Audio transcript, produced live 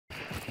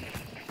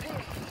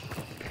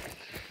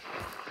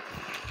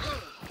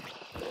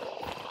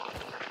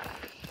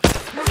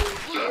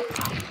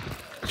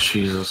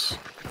Jesus.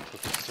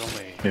 So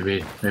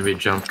many. Maybe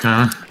jump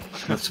kinda.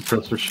 That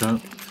suppressor shot.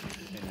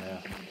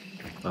 Yeah.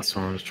 That's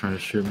someone was trying to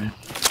shoot me.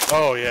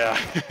 Oh yeah.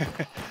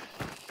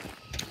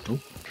 Oh.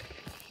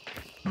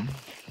 Oh.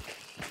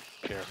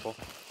 Careful.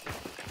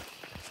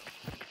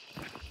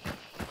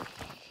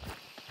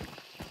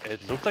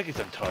 It looks like it's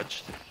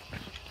untouched.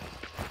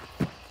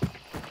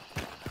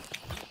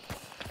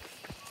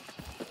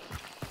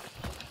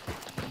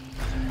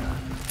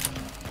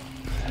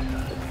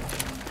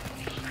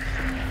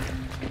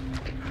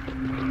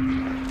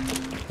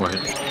 Wait.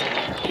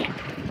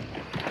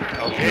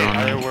 Okay,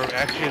 either we're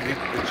actually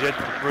legit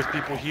the first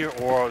people here,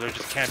 or they're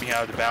just camping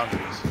out of the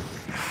boundaries.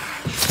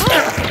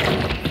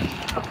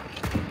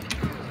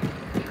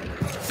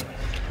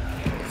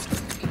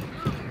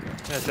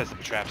 Let's set some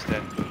traps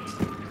then.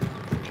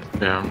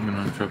 Yeah, I'm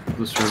gonna trap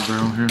this red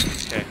barrel here.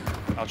 Okay,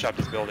 I'll trap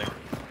this building.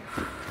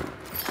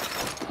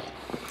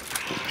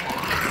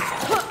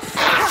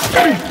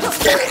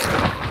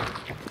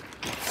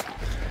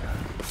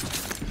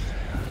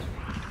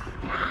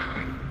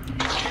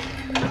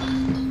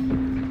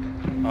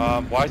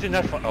 Why is it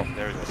not fun? Oh,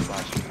 there it goes,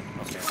 flash.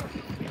 Okay.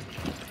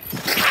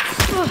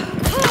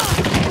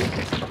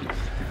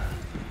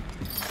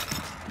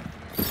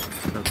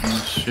 Got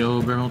this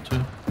yellow barrel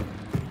too.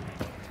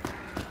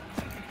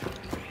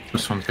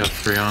 This one's got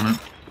 3 on it.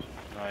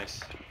 Nice.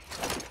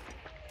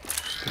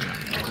 Just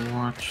gonna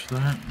watch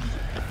that.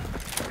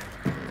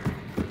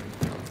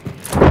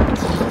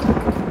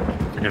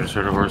 I just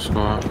heard a horse go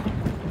off.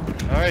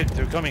 Alright,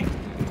 they're coming.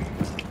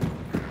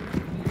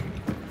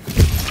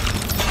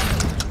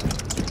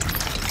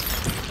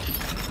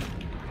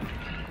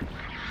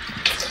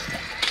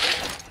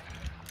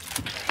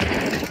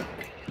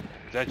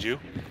 Is that you?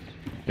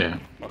 Yeah.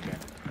 Okay.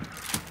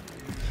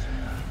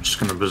 Just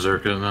gonna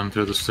berserk it and then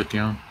throw the sticky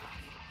on.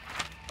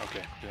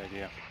 Okay, good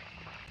idea.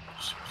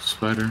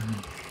 Spider.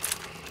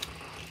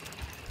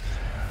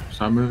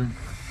 Stop moving.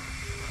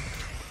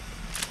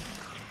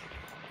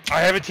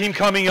 I have a team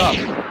coming up.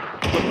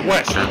 Look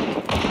west. Okay.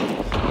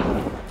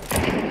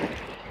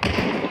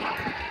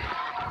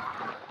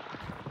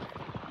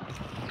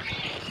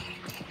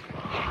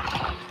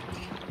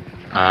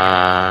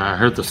 I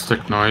heard the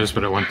stick noise,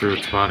 but it went through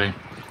its body.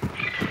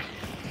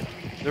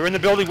 They're in the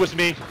building with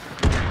me.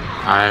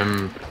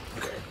 I'm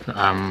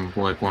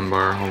like 1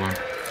 bar. Hold on.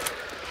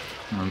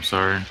 I'm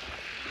sorry.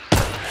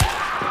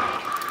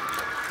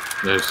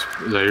 Is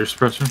that your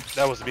suppressor?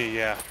 That was me,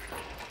 yeah.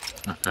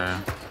 Okay.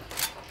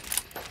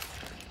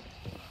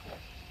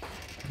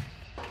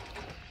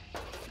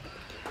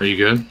 Are you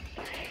good?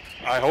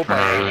 I hope Or I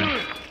not am.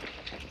 really?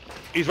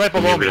 He's right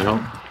You below need me me. to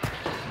help?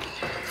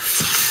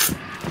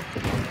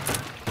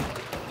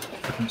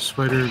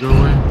 Spider, go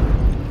away.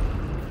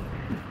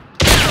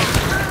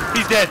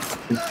 He's dead.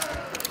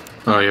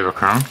 Oh, you have a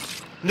crown?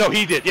 No,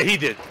 he did. Yeah, he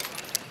did.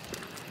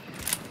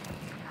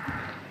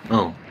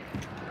 Oh.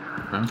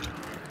 Okay.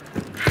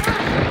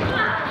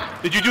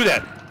 Did you do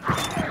that?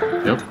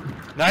 Yep.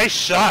 Nice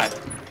shot.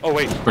 Oh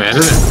wait. Wait, I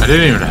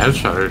didn't even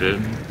headshot her,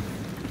 dude.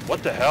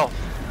 What the hell?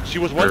 She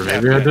was Or one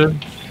tap. maybe I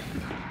did?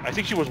 I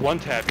think she was one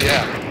tap.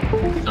 Yeah.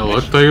 It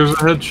looked like it was a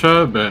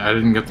headshot, but I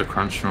didn't get the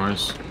crunch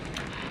noise.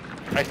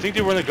 I think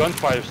they were in a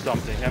gunfight or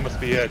something. That must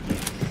be it.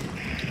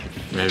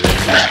 Maybe.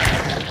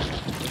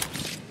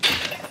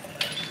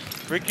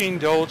 Freaking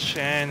Dolch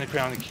and the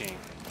Crown King.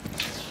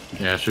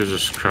 Yeah, she was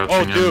just crouching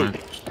Oh, in dude.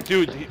 there.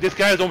 Dude, this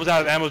guy is almost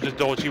out of ammo with this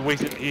Dolch.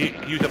 He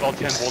used up all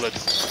 10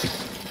 bullets.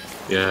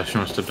 Yeah, she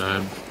must have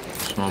died.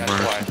 Small That's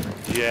bar or why.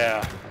 something.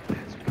 Yeah.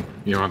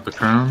 You want the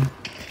crown?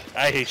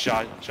 I hate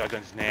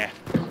shotguns. Nah.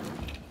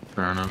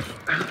 Fair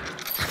enough.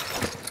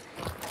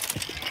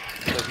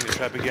 Closing the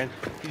trap again.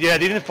 Yeah,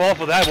 they didn't fall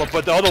for that one,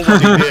 but the other one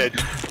they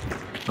did.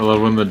 I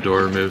love when the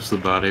door moves the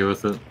body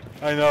with it.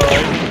 I know,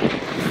 right?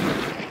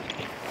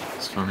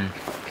 It's funny.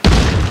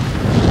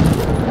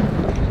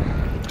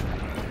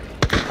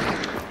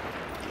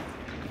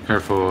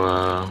 Careful,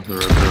 the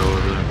red barrel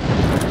over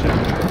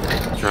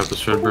there. Trap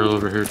this red barrel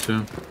over here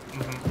too.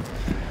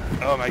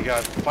 Oh my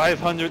god,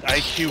 500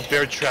 IQ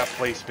bear trap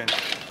placement.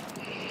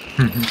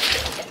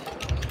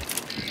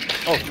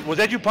 Oh, was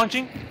that you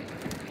punching?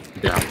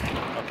 Yeah.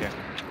 Okay.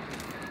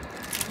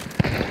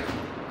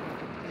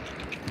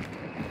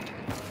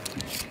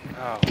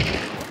 Oh.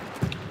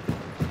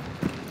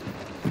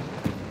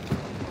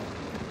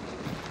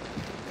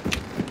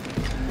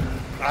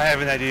 I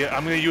have an idea.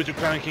 I'm gonna use the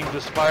Crown King to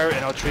Spire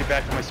and I'll trade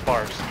back to my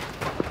Spars.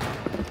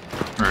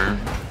 Alright.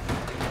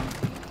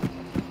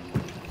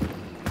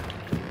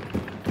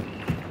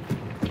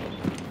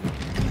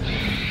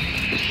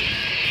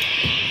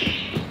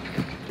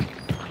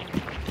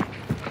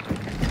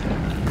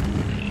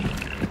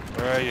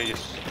 Alright, yeah,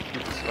 just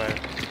use the Spire.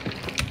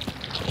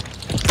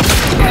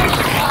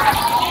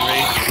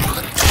 Great.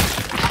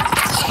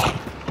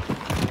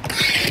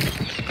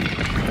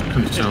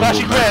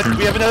 Flashing red,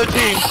 we have another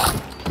team.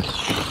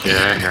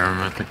 Yeah, I hear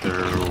them. I think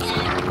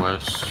they're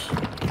west.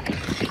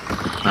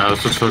 Nah,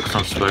 let's just focus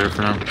on Slayer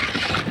for now.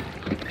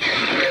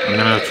 I'm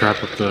gonna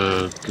trap up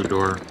the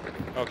door.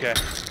 Okay.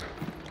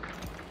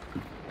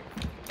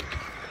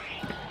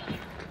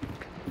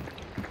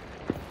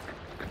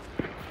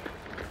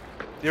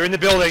 They're in the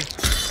building.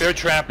 Bear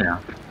trap. Yeah.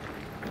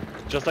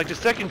 Just like the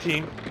second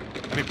team.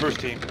 I mean, first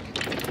team.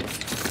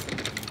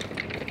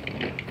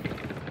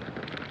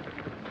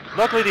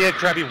 Luckily, they had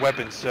crappy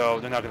weapons, so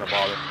they're not gonna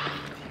bother.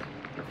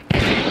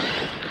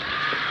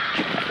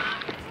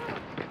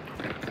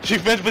 She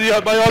fends for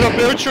my auto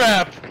bear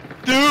trap!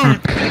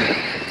 Dude!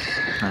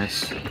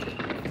 Nice.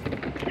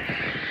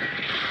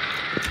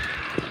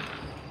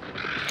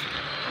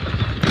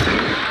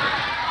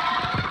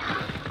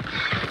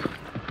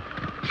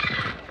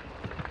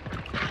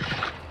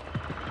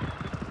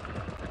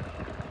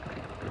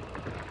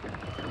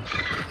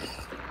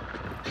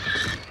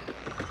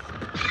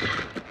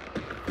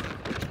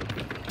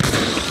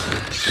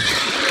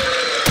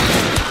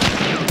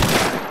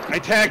 I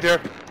tagged her.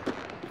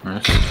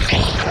 Nice.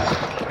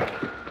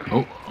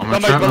 Oh, I'm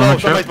gonna Somebody's trap. below,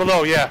 somebody's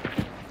below, yeah.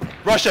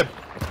 Rush him.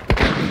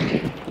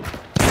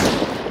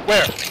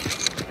 Where?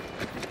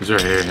 He's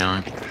right here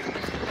healing.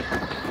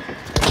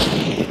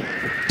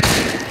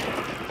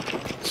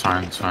 It's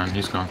fine,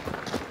 he's gone.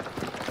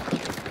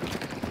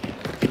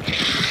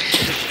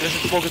 This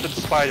is focused on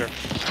the spider.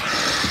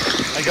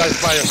 I got a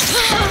spider.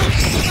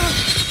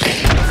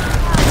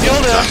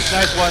 Killed him!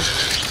 Nice one.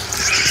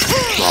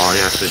 Oh,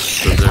 yeah, they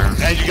stood there.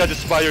 And you got the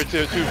spider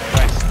too.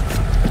 Nice.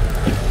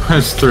 I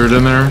just threw it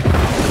in there.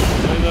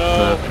 I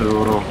know. The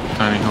little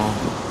tiny hole.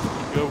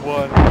 Good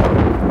one.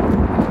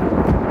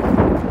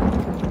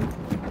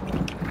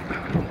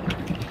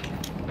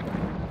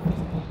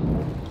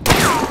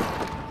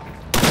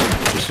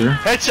 He's here.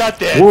 Headshot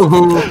dead.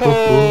 Woohoo!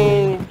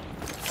 Oh.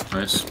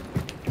 Nice.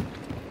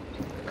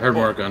 I heard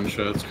more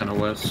gunshots, kind of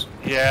west.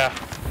 Yeah.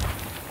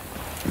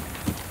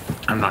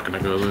 I'm not gonna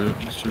go loot.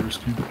 It's too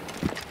risky.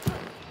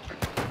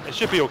 It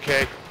should be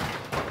okay.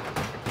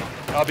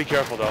 I'll be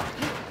careful though.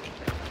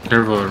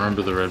 Careful,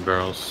 remember the red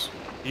barrels.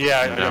 Yeah,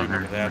 I down remember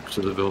here that. next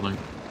to the building.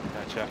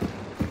 Gotcha.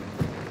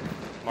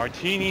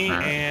 Martini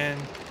Alright.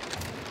 and...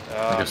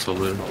 I guess I'll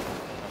loot.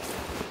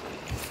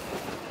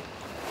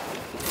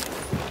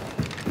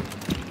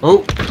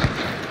 Oh!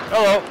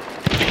 Hello.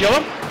 Did you kill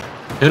him?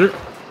 Hit it!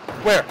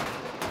 Where?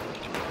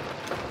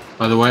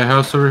 By the White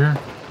House over here.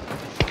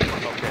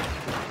 Okay.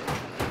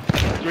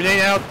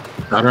 Grenade out.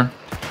 Got her.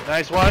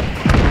 Nice one.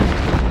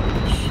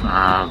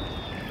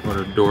 What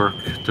a dork.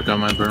 Took out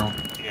my barrel.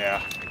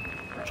 Yeah.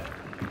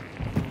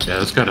 Yeah,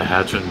 this got a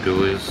hatchet and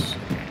ghoulies.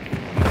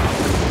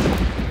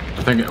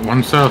 I think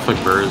one south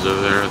like birds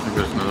over there. I think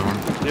there's another one.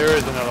 There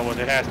is another one.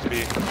 There has to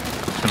be.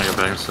 Just gonna get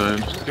back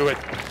inside. Do it.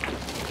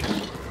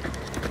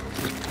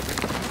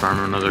 Farm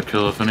another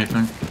kill if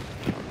anything.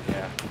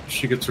 Yeah.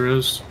 She gets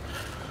riz.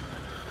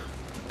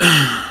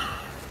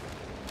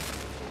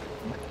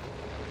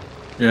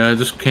 Yeah, I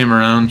just came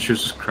around. She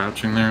was just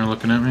crouching there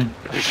looking at me.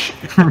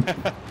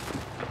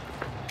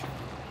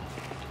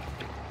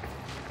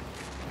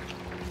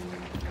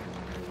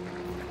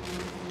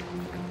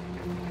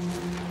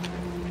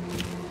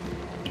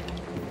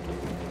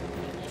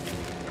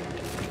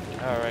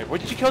 Alright. Where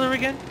did you kill her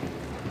again?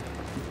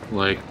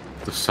 Like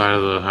the side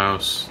of the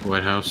house,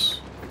 White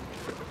House.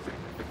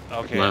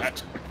 Okay.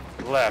 Left.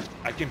 Left.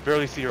 I can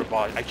barely see her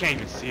body. I can't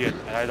even see it,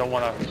 and I don't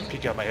want to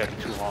peek out my head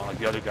for too long like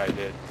the other guy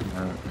did.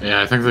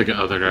 Yeah, I think the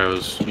other guy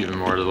was even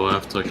more to the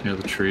left, like near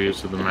the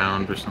trees or the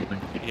mound or something.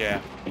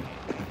 Yeah.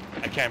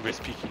 I can't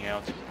risk peeking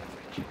out.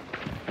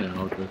 Yeah,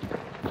 all good.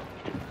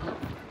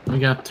 We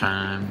got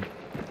time.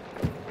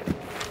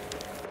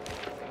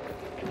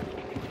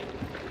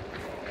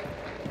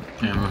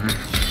 Ammo here.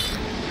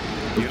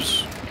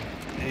 Oops.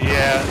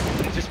 Yeah.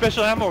 Is there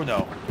special ammo or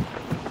no?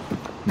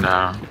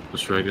 Nah,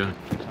 just regular.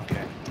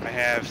 Okay. I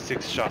have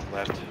 6 shots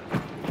left.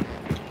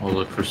 I'll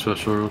look for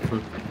special real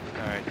quick.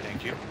 Alright,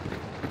 thank you.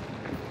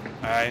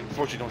 I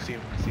unfortunately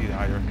don't see it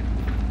either.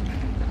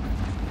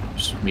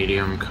 Just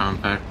medium,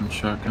 compact, and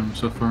shotgun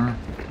so far.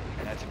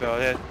 And that's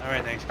about it.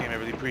 Alright, thanks game. I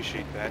really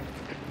appreciate that.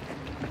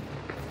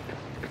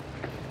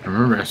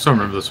 I still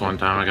remember this one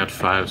time I got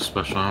 5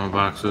 special ammo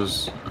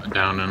boxes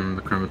down in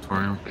the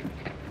crematorium.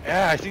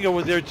 Yeah, I think I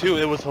was there too.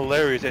 It was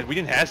hilarious, and we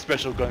didn't have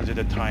special guns at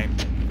the time.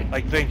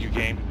 Like, thank you,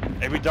 game.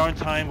 Every darn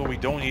time when we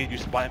don't need it, you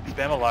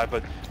spam a lot,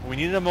 but when we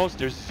need it the most,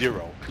 there's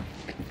 0.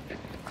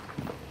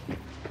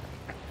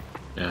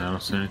 Yeah, I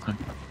don't see anything.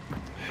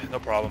 No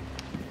problem.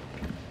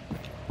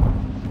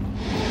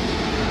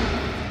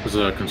 There's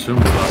a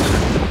consumable box here.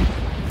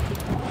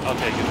 I'll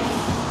take it.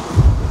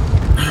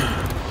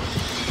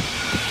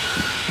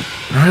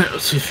 Alright,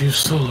 let's see if you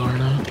still low or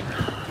not.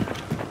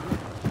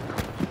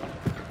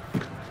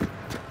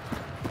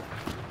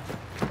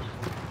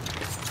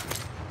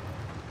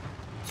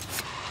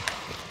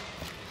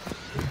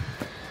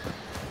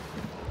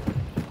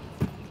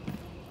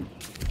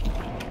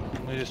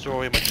 I'm gonna just throw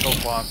away my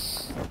choke bomb.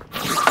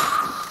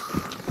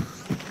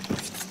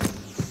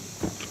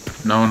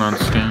 No one on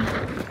scan.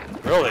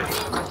 Really?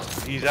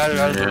 He's either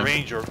out of the Yeah.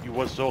 range or he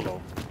was solo.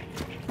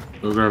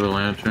 Go grab a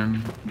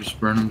lantern. Just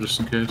burn him just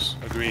in case.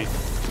 Agreed.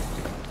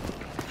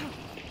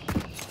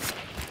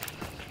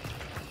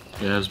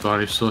 Yeah, his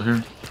body's still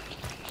here.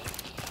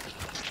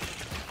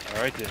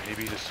 Alright then,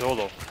 maybe he's a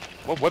solo.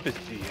 What weapons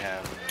does he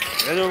have?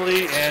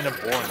 Italy and a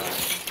Born.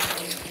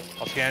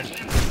 I'll scan.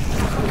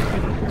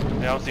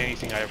 I don't see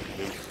anything I ever can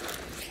do.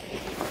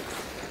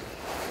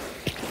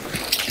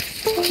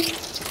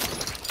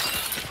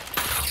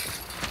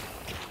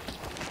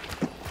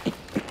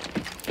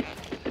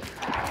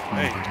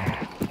 Hey.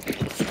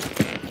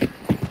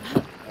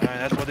 Alright,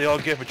 that's what they all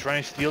get for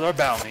trying to steal our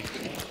bounty.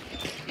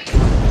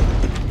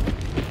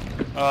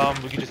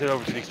 We can just head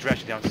over to the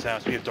extraction down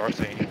south, so we have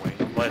Darkseid anyway,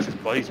 unless his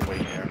buddy's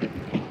waiting there.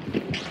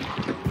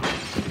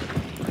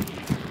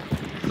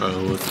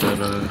 What's that,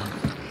 other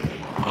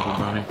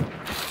bounty?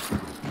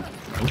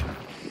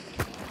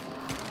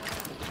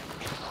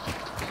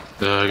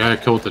 The guy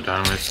killed the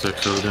dynamite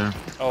sticks over there.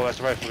 Oh, that's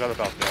right, I forgot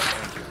about that.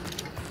 Thank you.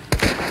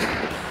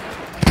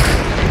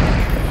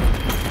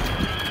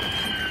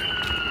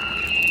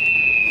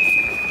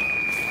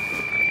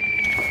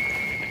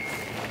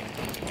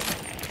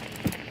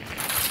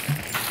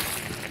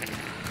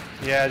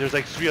 Yeah, there's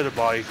like 3 other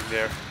bodies in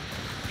there.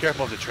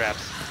 Careful of the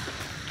traps.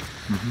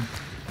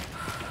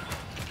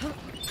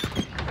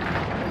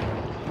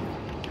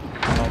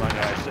 Oh my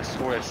gosh, I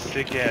swear a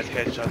sick ass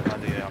headshot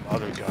on the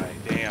other guy.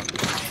 Damn.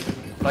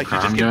 Like she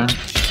just Guy?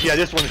 yeah,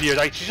 this one here.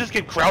 Like she just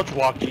kept crouch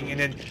walking and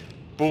then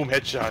boom,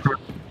 headshot.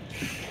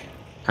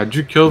 How'd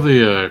you kill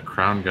the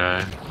crown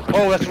guy?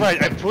 Oh, that's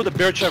right. I put the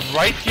bear trap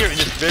right here in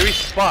this very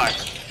spot.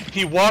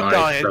 He walked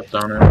on it. Stepped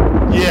on it.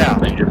 Yeah.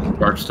 And then you just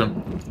sparked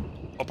him.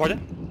 Oh, pardon?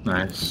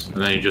 Nice.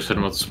 And then you just hit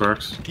him with the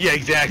sparks. Yeah,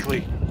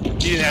 exactly. He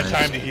didn't have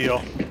time to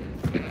heal.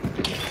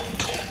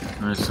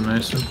 Nice and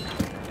nice.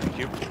 Thank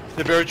you.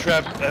 The bear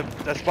trap,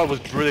 that spot was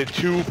brilliant.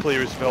 2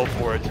 players fell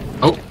for it.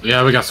 Oh,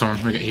 yeah, we got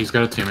someone. He's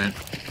got a teammate.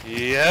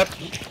 Yep.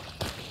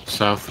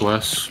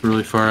 Southwest,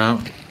 really far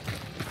out.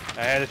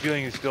 I had a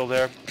feeling he's still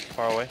there,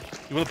 far away.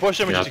 You want to push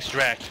him or just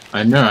extract?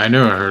 I knew I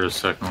heard a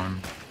second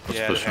one. Let's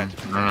Yeah, push him.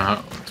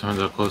 I don't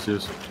know how close he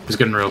is. He's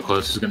getting real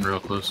close. He's getting real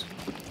close.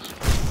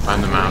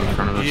 Behind the mountain in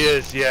front of us. He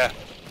is, yeah.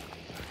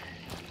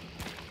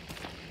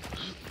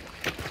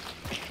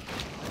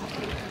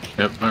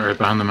 Yep, right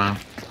behind the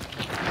mountain.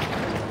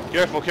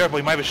 Careful, careful.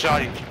 He might have a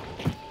shot you.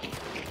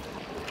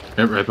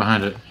 Yep, right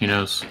behind it. He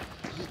knows.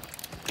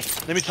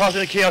 Let me toss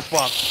in a chaos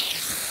bomb.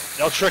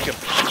 I'll trick him.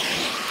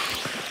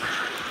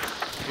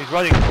 He's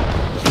running.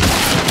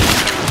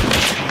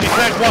 He's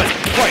back one.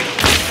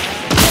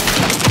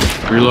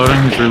 Twice.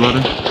 Reloading. He's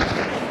reloading.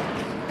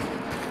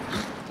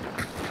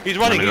 He's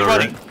running. He's Go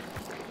running. right.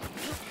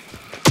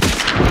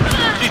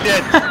 She's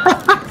dead.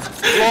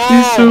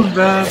 He's so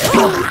bad.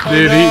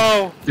 Dude,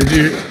 no. did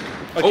you...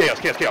 Oh,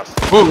 chaos.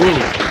 Whoa.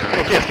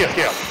 Oh,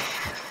 chaos.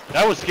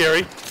 That was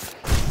scary.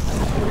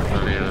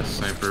 Oh, he had a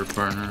sniper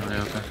partner.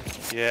 Yeah, okay.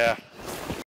 Yeah.